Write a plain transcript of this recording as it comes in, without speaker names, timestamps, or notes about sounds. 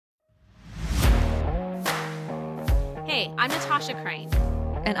Hey, I'm Natasha Crane.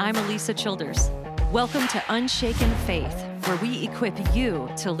 And I'm Alisa Childers. Welcome to Unshaken Faith, where we equip you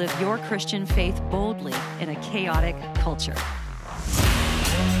to live your Christian faith boldly in a chaotic culture.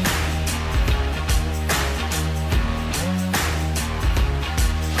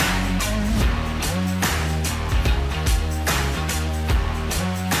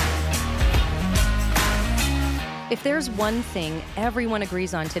 If there's one thing everyone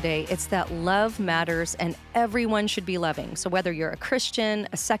agrees on today, it's that love matters and everyone should be loving. So whether you're a Christian,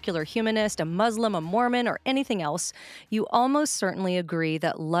 a secular humanist, a Muslim, a Mormon, or anything else, you almost certainly agree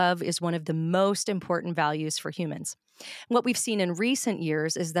that love is one of the most important values for humans. What we've seen in recent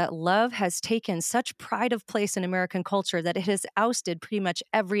years is that love has taken such pride of place in American culture that it has ousted pretty much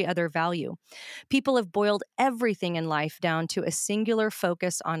every other value. People have boiled everything in life down to a singular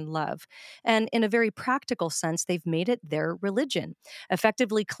focus on love. And in a very practical sense, they've made it their religion,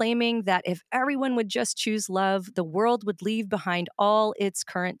 effectively claiming that if everyone would just choose love, the world would leave behind all its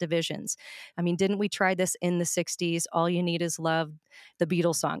current divisions. I mean, didn't we try this in the 60s? All you need is love, the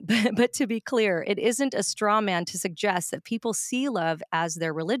Beatles song. But to be clear, it isn't a straw man to suggest that people see love as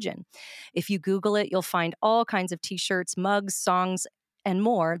their religion. If you Google it, you'll find all kinds of t-shirts, mugs, songs, and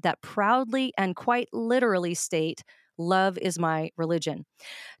more that proudly and quite literally state, "Love is my religion."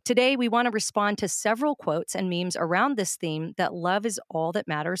 Today, we want to respond to several quotes and memes around this theme that love is all that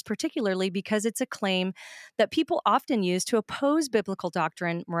matters, particularly because it's a claim that people often use to oppose biblical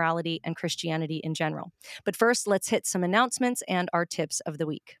doctrine, morality, and Christianity in general. But first, let's hit some announcements and our tips of the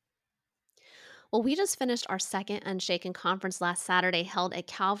week. Well, we just finished our second Unshaken conference last Saturday, held at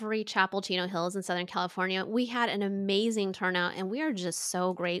Calvary Chapel, Chino Hills in Southern California. We had an amazing turnout, and we are just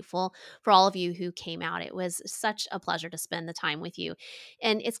so grateful for all of you who came out. It was such a pleasure to spend the time with you.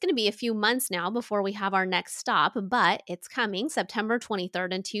 And it's going to be a few months now before we have our next stop, but it's coming September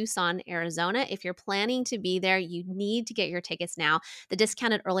 23rd in Tucson, Arizona. If you're planning to be there, you need to get your tickets now. The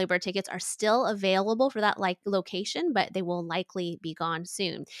discounted early bird tickets are still available for that location, but they will likely be gone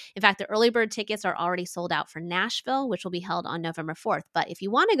soon. In fact, the early bird tickets are already sold out for Nashville, which will be held on November 4th. But if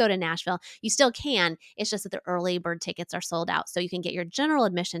you want to go to Nashville, you still can. It's just that the early bird tickets are sold out. So you can get your general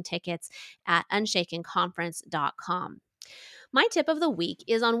admission tickets at unshakenconference.com. My tip of the week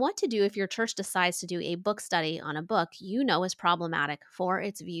is on what to do if your church decides to do a book study on a book you know is problematic for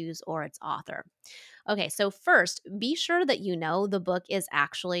its views or its author. Okay, so first, be sure that you know the book is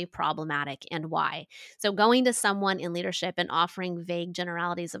actually problematic and why. So, going to someone in leadership and offering vague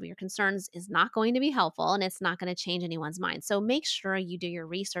generalities of your concerns is not going to be helpful and it's not going to change anyone's mind. So, make sure you do your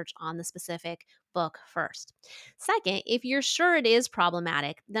research on the specific book first. Second, if you're sure it is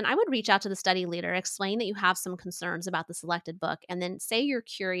problematic, then I would reach out to the study leader, explain that you have some concerns about the selected book, and then say you're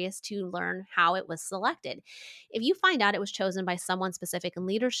curious to learn how it was selected. If you find out it was chosen by someone specific in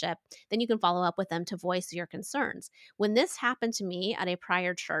leadership, then you can follow up with them to voice your concerns. When this happened to me at a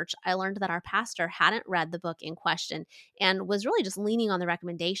prior church, I learned that our pastor hadn't read the book in question and was really just leaning on the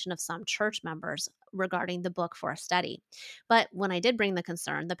recommendation of some church members regarding the book for a study. But when I did bring the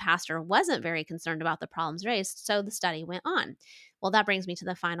concern, the pastor wasn't very concerned about the problems raised, so the study went on. Well, that brings me to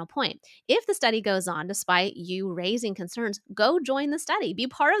the final point. If the study goes on despite you raising concerns, go join the study, be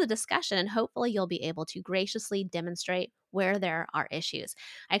part of the discussion, and hopefully you'll be able to graciously demonstrate where there are issues.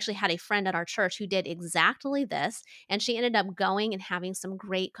 I actually had a friend at our church who did exactly this, and she ended up going and having some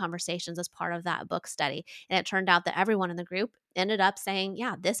great conversations as part of that book study. And it turned out that everyone in the group ended up saying,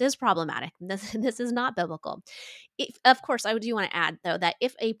 yeah, this is problematic. This is not biblical. Of course, I do want to add, though, that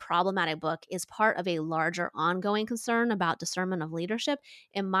if a problematic book is part of a larger ongoing concern about discernment of leadership,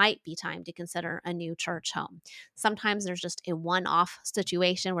 it might be time to consider a new church home. Sometimes there's just a one-off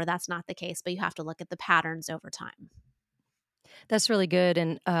situation where that's not the case, but you have to look at the patterns over time. That's really good.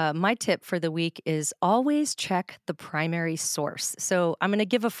 And my tip for the week is always check the primary source. So I'm going to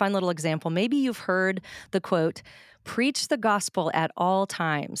give a fun little example. Maybe you've heard the quote, "Preach the gospel at all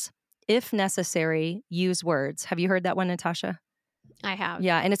times. If necessary, use words." Have you heard that one, Natasha? I have.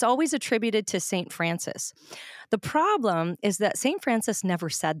 Yeah, and it's always attributed to St. Francis. The problem is that St. Francis never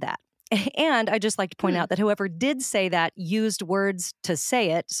said that. And I just like to point out that whoever did say that used words to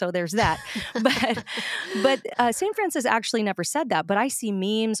say it, so there's that. But St. Francis actually never said that. But I see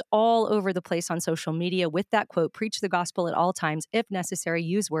memes all over the place on social media with that quote: "Preach the gospel at all times. If necessary,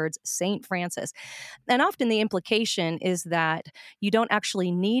 use words, St. Francis." And often the implication is that you don't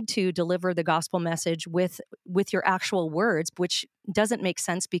actually need to deliver the gospel message with your actual words, which doesn't make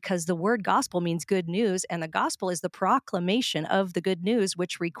sense because the word gospel means good news, and the gospel is the proclamation of the good news,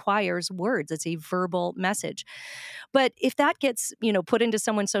 which requires words. It's a verbal message. But if that gets, put into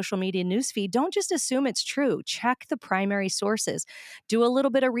someone's social media newsfeed, don't just assume it's true. Check the primary sources. Do a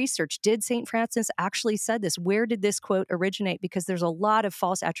little bit of research. Did St. Francis actually said this? Where did this quote originate? Because there's a lot of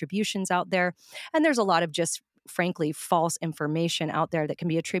false attributions out there, and there's a lot of just frankly false information out there that can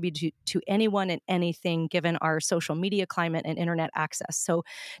be attributed to anyone and anything given our social media climate and internet access. So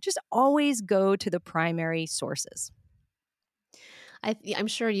just always go to the primary sources. I'm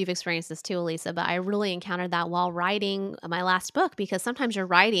sure you've experienced this too, Elisa, but I really encountered that while writing my last book because sometimes you're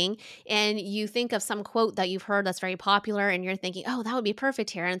writing and you think of some quote that you've heard that's very popular and you're thinking, oh, that would be perfect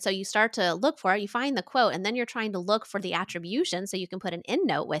here. And so you start to look for it, you find the quote, and then you're trying to look for the attribution so you can put an end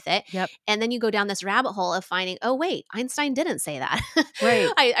note with it. Yep. And then you go down this rabbit hole of finding, oh, wait, Einstein didn't say that. Right.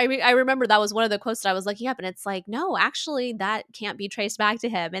 I remember that was one of the quotes that I was looking up, and it's like, no, actually, that can't be traced back to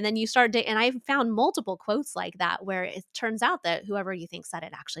him. And then you start, and I found multiple quotes like that where it turns out that whoever you think said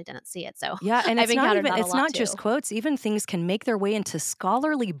it actually didn't see it. So Yeah, and I've encountered that a it's lot not too. just quotes, even things can make their way into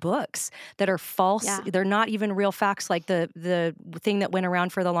scholarly books that are false. Yeah. They're not even real facts, like the thing that went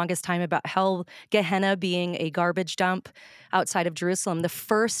around for the longest time about hell Gehenna being a garbage dump outside of Jerusalem. The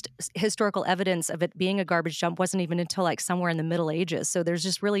first historical evidence of it being a garbage dump wasn't even until like somewhere in the Middle Ages. So there's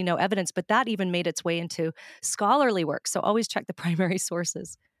just really no evidence, but that even made its way into scholarly work. So always check the primary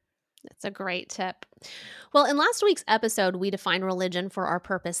sources. That's a great tip. Well, in last week's episode, we defined religion for our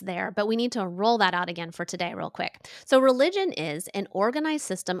purpose there, but we need to roll that out again for today, real quick. So, religion is an organized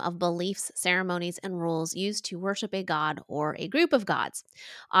system of beliefs, ceremonies, and rules used to worship a god or a group of gods.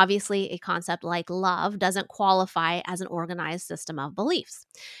 Obviously, a concept like love doesn't qualify as an organized system of beliefs.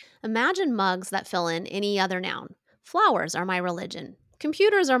 Imagine mugs that fill in any other noun. Flowers are my religion.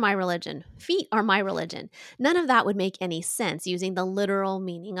 Computers are my religion. Feet are my religion. None of that would make any sense using the literal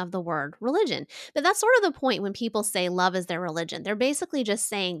meaning of the word religion. But that's sort of the point when people say love is their religion. They're basically just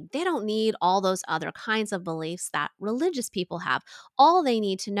saying they don't need all those other kinds of beliefs that religious people have. All they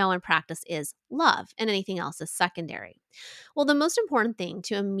need to know and practice is love, and anything else is secondary. Well, the most important thing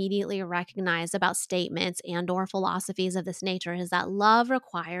to immediately recognize about statements and or philosophies of this nature is that love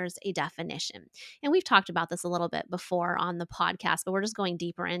requires a definition. And we've talked about this a little bit before on the podcast, but we're just going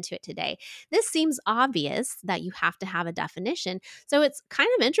deeper into it today. This seems obvious that you have to have a definition. So it's kind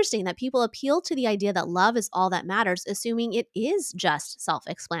of interesting that people appeal to the idea that love is all that matters, assuming it is just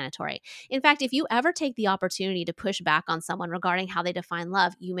self-explanatory. In fact, if you ever take the opportunity to push back on someone regarding how they define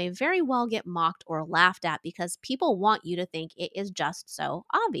love, you may very well get mocked or laughed at because people want you to think it is just so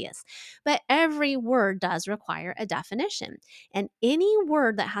obvious. But every word does require a definition. And any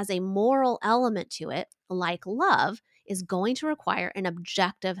word that has a moral element to it, like love, is going to require an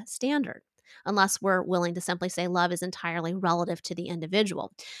objective standard. Unless we're willing to simply say love is entirely relative to the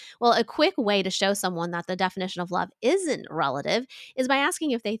individual. Well, a quick way to show someone that the definition of love isn't relative is by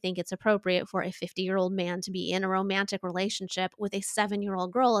asking if they think it's appropriate for a 50-year-old man to be in a romantic relationship with a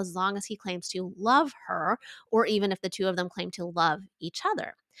 7-year-old girl as long as he claims to love her, or even if the two of them claim to love each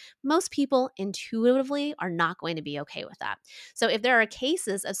other. Most people intuitively are not going to be okay with that. So, if there are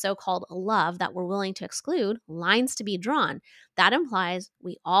cases of so called love that we're willing to exclude, lines to be drawn, that implies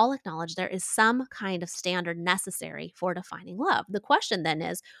we all acknowledge there is some kind of standard necessary for defining love. The question then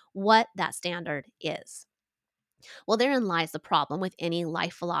is what that standard is. Well, therein lies the problem with any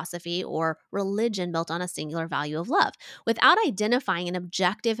life philosophy or religion built on a singular value of love. Without identifying an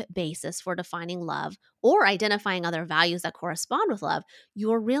objective basis for defining love or identifying other values that correspond with love,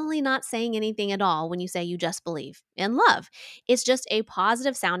 you're really not saying anything at all when you say you just believe in love. It's just a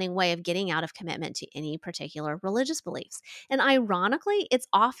positive sounding way of getting out of commitment to any particular religious beliefs. And ironically, it's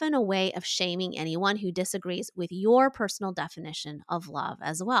often a way of shaming anyone who disagrees with your personal definition of love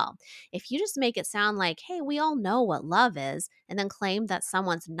as well. If you just make it sound like, hey, we all know what love is, and then claim that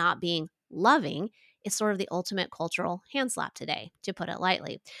someone's not being loving, it's sort of the ultimate cultural hand slap today, to put it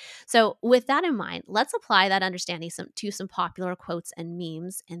lightly. So, with that in mind, let's apply that understanding to some popular quotes and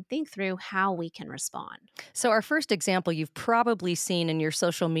memes and think through how we can respond. So, our first example you've probably seen in your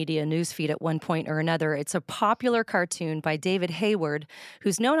social media newsfeed at one point or another. It's a popular cartoon by David Hayward,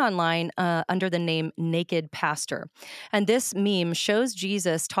 who's known online under the name Naked Pastor. And this meme shows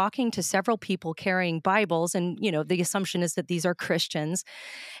Jesus talking to several people carrying Bibles. And, the assumption is that these are Christians.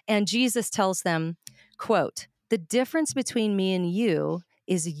 And Jesus tells them, quote, "The difference between me and you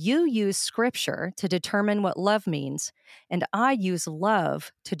is you use scripture to determine what love means, and I use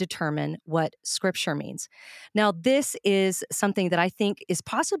love to determine what scripture means. Now, this is something that I think is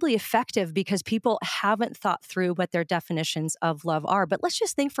possibly effective because people haven't thought through what their definitions of love are. But let's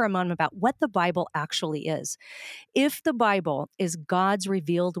just think for a moment about what the Bible actually is. If the Bible is God's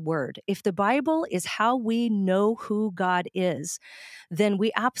revealed word, if the Bible is how we know who God is, then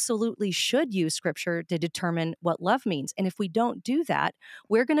we absolutely should use scripture to determine what love means. And if we don't do that,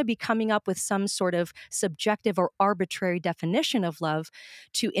 we're going to be coming up with some sort of subjective or arbitrary definition of love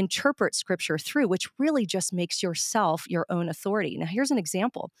to interpret scripture through, which really just makes yourself your own authority. Now, here's an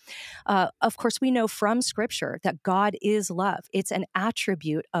example. Of course, we know from scripture that God is love. It's an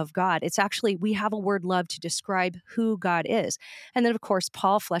attribute of God. It's actually, we have a word love to describe who God is. And then, of course,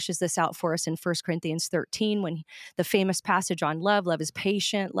 Paul fleshes this out for us in 1 Corinthians 13 when the famous passage on love, love is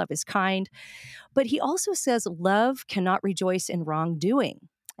patient, love is kind. But he also says love cannot rejoice in wrongdoing.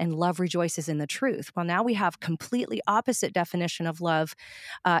 And love rejoices in the truth. Well, now we have completely opposite definition of love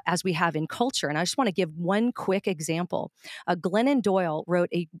as we have in culture. And I just want to give one quick example. Glennon Doyle wrote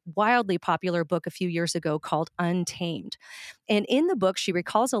a wildly popular book a few years ago called Untamed. And in the book, she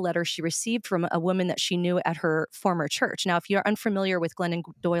recalls a letter she received from a woman that she knew at her former church. Now, if you're unfamiliar with Glennon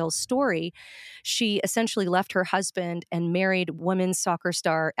Doyle's story, she essentially left her husband and married women's soccer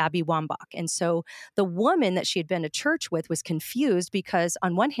star Abby Wambach. And so the woman that she had been to church with was confused because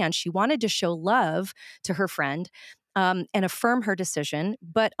on one hand, she wanted to show love to her friend and affirm her decision.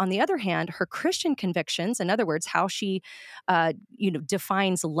 But on the other hand, her Christian convictions, in other words, how she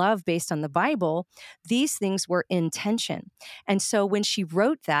defines love based on the Bible, these things were in tension. And so when she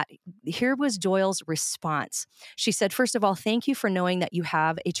wrote that, here was Doyle's response. She said, first of all, thank you for knowing that you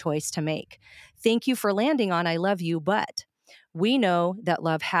have a choice to make. Thank you for landing on I love you, but we know that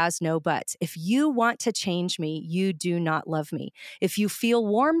love has no buts. If you want to change me, you do not love me. If you feel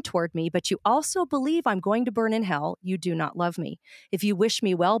warm toward me, but you also believe I'm going to burn in hell, you do not love me. If you wish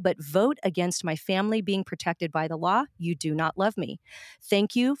me well, but vote against my family being protected by the law, you do not love me.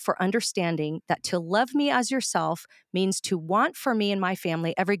 Thank you for understanding that to love me as yourself means to want for me and my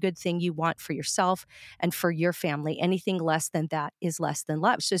family every good thing you want for yourself and for your family. Anything less than that is less than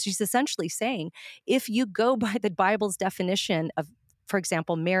love. So she's essentially saying, if you go by the Bible's definition of, for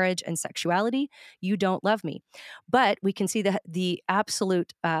example, marriage and sexuality, you don't love me. But we can see the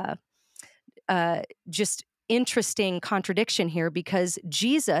absolute just interesting contradiction here because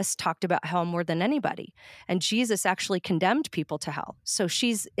Jesus talked about hell more than anybody. And Jesus actually condemned people to hell. So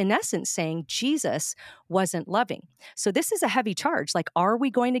she's in essence saying Jesus wasn't loving. So this is a heavy charge. Like, are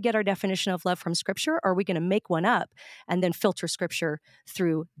we going to get our definition of love from scripture? Or are we going to make one up and then filter scripture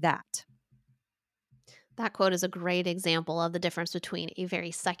through that? That quote is a great example of the difference between a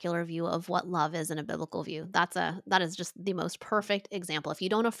very secular view of what love is and a biblical view. That is just the most perfect example. If you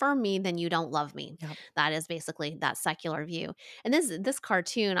don't affirm me, then you don't love me. Yep. That is basically that secular view. And this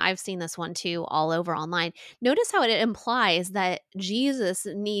cartoon, I've seen this one too all over online. Notice how it implies that Jesus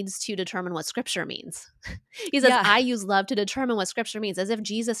needs to determine what scripture means. He says, Yeah. I use love to determine what scripture means, as if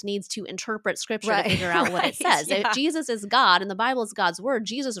Jesus needs to interpret scripture to Right. figure out what it Right. says. If Yeah. Jesus is God and the Bible is God's word,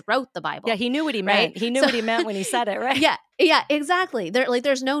 Jesus wrote the Yeah. Bible, He knew what he right? meant. He knew So what he meant when he said it, right? yeah, exactly.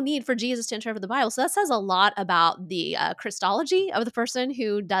 There's no need for Jesus to interpret the Bible. So that says a lot about the Christology of the person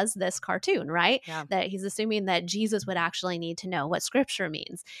who does this cartoon, right? Yeah. That he's assuming that Jesus would actually need to know what Scripture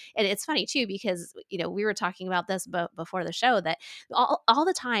means. And it's funny too because we were talking about this before the show that all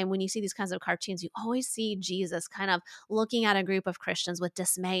the time when you see these kinds of cartoons, you always see Jesus kind of looking at a group of Christians with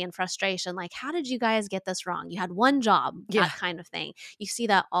dismay and frustration, like, how did you guys get this wrong? You had one job, Yeah. that kind of thing. You see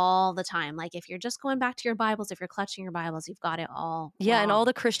that all the time. Like, if you're just going back to your Bibles, if you're clutching your Bibles, you've got it all Yeah, and all wrong.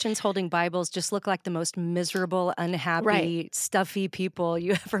 the Christians holding Bibles just look like the most miserable, Right. unhappy, stuffy people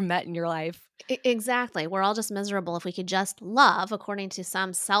you ever met in your life. Exactly. We're all just miserable. If we could just love according to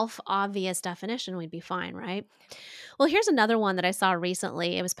some self obvious definition, we'd be fine, right? Well, here's another one that I saw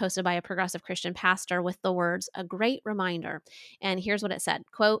recently. It was posted by a progressive Christian pastor with the words, a great reminder. And here's what it said,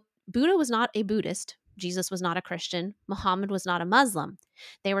 quote, Buddha was not a Buddhist. Jesus was not a Christian. Muhammad was not a Muslim.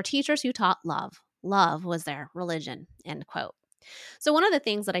 They were teachers who taught love. Love was their religion, end quote. So, one of the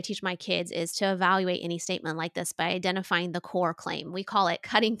things that I teach my kids is to evaluate any statement like this by identifying the core claim. We call it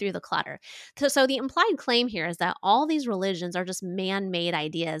cutting through the clutter. So the implied claim here is that all these religions are just man made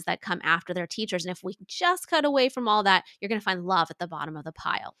ideas that come after their teachers. And if we just cut away from all that, you're going to find love at the bottom of the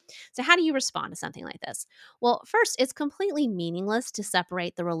pile. So, how do you respond to something like this? Well, first, it's completely meaningless to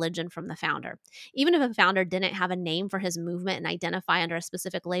separate the religion from the founder. Even if a founder didn't have a name for his movement and identify under a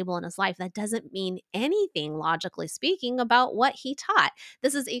specific label in his life, that doesn't mean anything, logically speaking, about what what he taught.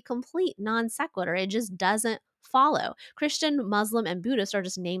 This is a complete non sequitur. It just doesn't follow. Christian, Muslim, and Buddhist are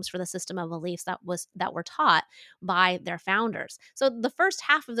just names for the system of beliefs that were taught by their founders. So the first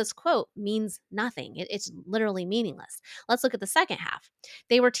half of this quote means nothing. It's literally meaningless. Let's look at the second half.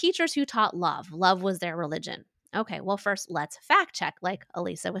 They were teachers who taught love. Love was their religion. Okay, well, first let's fact check, like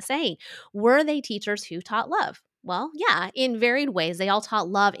Alisa was saying. Were they teachers who taught love? Well, yeah, in varied ways. They all taught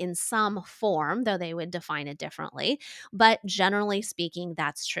love in some form, though they would define it differently. But generally speaking,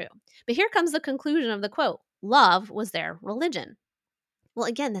 that's true. But here comes the conclusion of the quote: love was their religion. Well,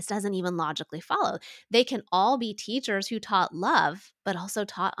 again, this doesn't even logically follow. They can all be teachers who taught love, but also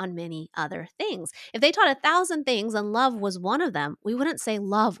taught on many other things. If they taught 1,000 things and love was one of them, we wouldn't say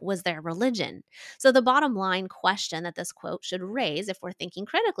love was their religion. So, the bottom line question that this quote should raise, if we're thinking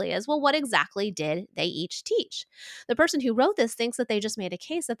critically, is well, what exactly did they each teach? The person who wrote this thinks that they just made a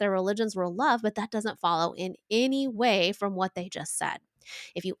case that their religions were love, but that doesn't follow in any way from what they just said.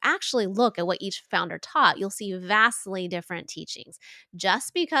 If you actually look at what each founder taught, you'll see vastly different teachings.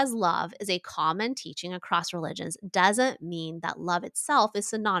 Just because love is a common teaching across religions doesn't mean that love itself is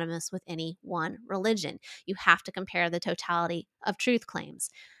synonymous with any one religion. You have to compare the totality of truth claims.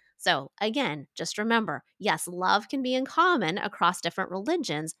 So, again, just remember yes, love can be in common across different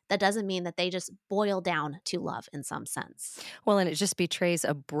religions. That doesn't mean that they just boil down to love in some sense. Well, and it just betrays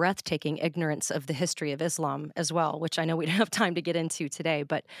a breathtaking ignorance of the history of Islam as well, which I know we don't have time to get into today.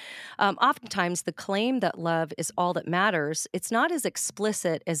 But oftentimes, the claim that love is all that matters, it's not as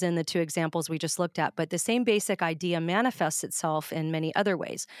explicit as in the two examples we just looked at, but the same basic idea manifests itself in many other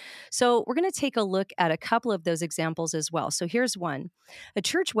ways. So we're going to take a look at a couple of those examples as well. So here's one. A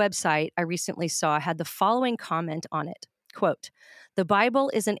church website I recently saw had the following comment on it. Quote, the Bible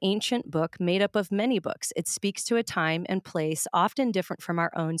is an ancient book made up of many books. It speaks to a time and place often different from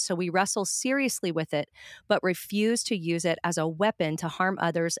our own, so we wrestle seriously with it, but refuse to use it as a weapon to harm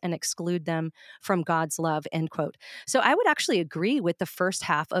others and exclude them from God's love, end quote. So I would actually agree with the first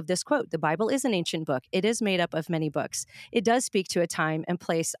half of this quote. The Bible is an ancient book. It is made up of many books. It does speak to a time and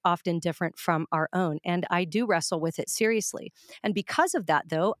place often different from our own, and I do wrestle with it seriously. And because of that,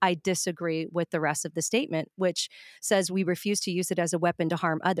 though, I disagree with the rest of the statement, which says we refuse to use it as a weapon to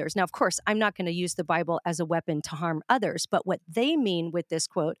harm others. Now, of course, I'm not going to use the Bible as a weapon to harm others, but what they mean with this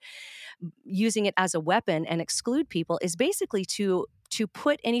quote, using it as a weapon and exclude people, is basically to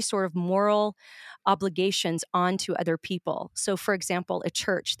put any sort of moral obligations onto other people. So, for example, a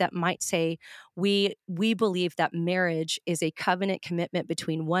church that might say, we believe that marriage is a covenant commitment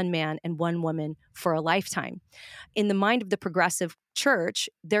between one man and one woman for a lifetime. In the mind of the progressive church,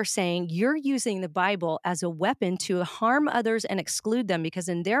 they're saying you're using the Bible as a weapon to harm others and exclude them, because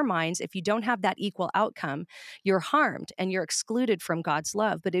in their minds, if you don't have that equal outcome, you're harmed and you're excluded from God's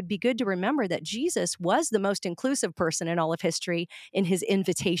love. But it'd be good to remember that Jesus was the most inclusive person in all of history in his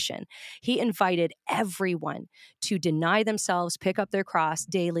invitation. He invited everyone to deny themselves, pick up their cross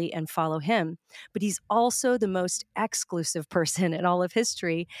daily, and follow him. But he's also the most exclusive person in all of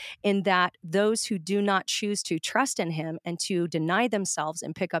history, in that those who do not choose to trust in him and to deny themselves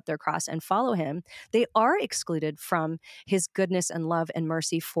and pick up their cross and follow him, they are excluded from his goodness and love and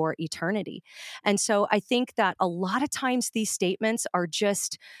mercy for eternity. And so I think that a lot of times these statements are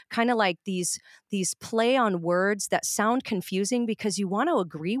just kind of like these play on words that sound confusing because you want to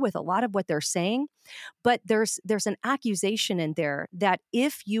agree with a lot of what they're saying, but there's an accusation in there that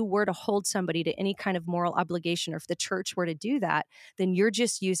if you were to hold somebody to any kind of moral obligation, or if the church were to do that, then you're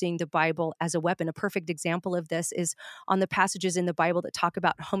just using the Bible as a weapon. A perfect example of this is on the passages in the Bible that talk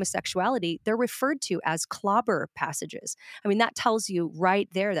about homosexuality. They're referred to as clobber passages. I mean, that tells you right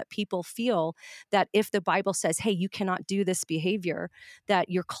there that people feel that if the Bible says, hey, you cannot do this behavior, that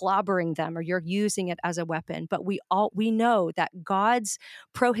you're clobbering them or you're using it as a weapon. But we know that God's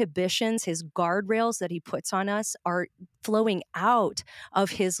prohibitions, his guardrails that he puts on us, are flowing out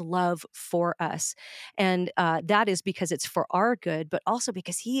of his love for us. And that is because it's for our good, but also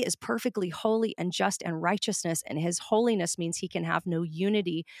because he is perfectly holy and just and righteousness. And his holiness means he can have no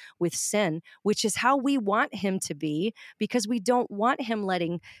unity with sin, which is how we want him to be, because we don't want him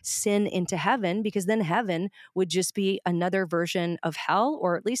letting sin into heaven, because then heaven would just be another version of hell,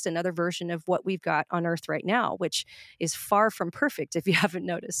 or at least another version of what we've got on earth right now, which is far from perfect, if you haven't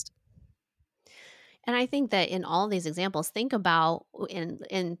noticed. And I think that in all of these examples, think about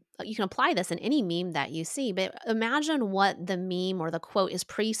in you can apply this in any meme that you see, but imagine what the meme or the quote is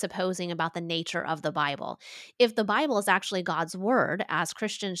presupposing about the nature of the Bible. If the Bible is actually God's word, as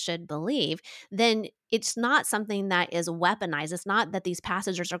Christians should believe, then it's not something that is weaponized. It's not that these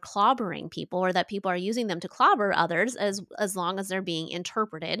passages are clobbering people or that people are using them to clobber others, as long as they're being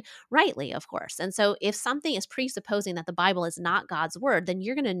interpreted rightly, of course. And so if something is presupposing that the Bible is not God's word, then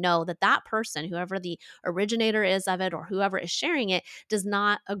you're going to know that that person, whoever the originator is of it or whoever is sharing it, does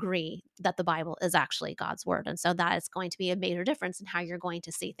not agree that the Bible is actually God's word. And so that is going to be a major difference in how you're going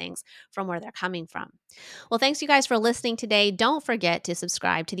to see things from where they're coming from. Well, thanks you guys for listening today. Don't forget to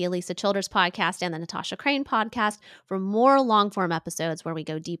subscribe to the Alisa Childers podcast and the Natasha Crane podcast for more long form episodes where we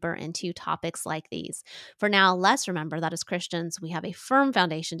go deeper into topics like these. For now, let's remember that as Christians, we have a firm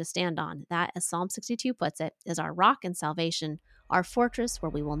foundation to stand on. That, as Psalm 62 puts it, is our rock and salvation, our fortress where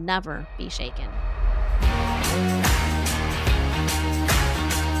we will never be shaken.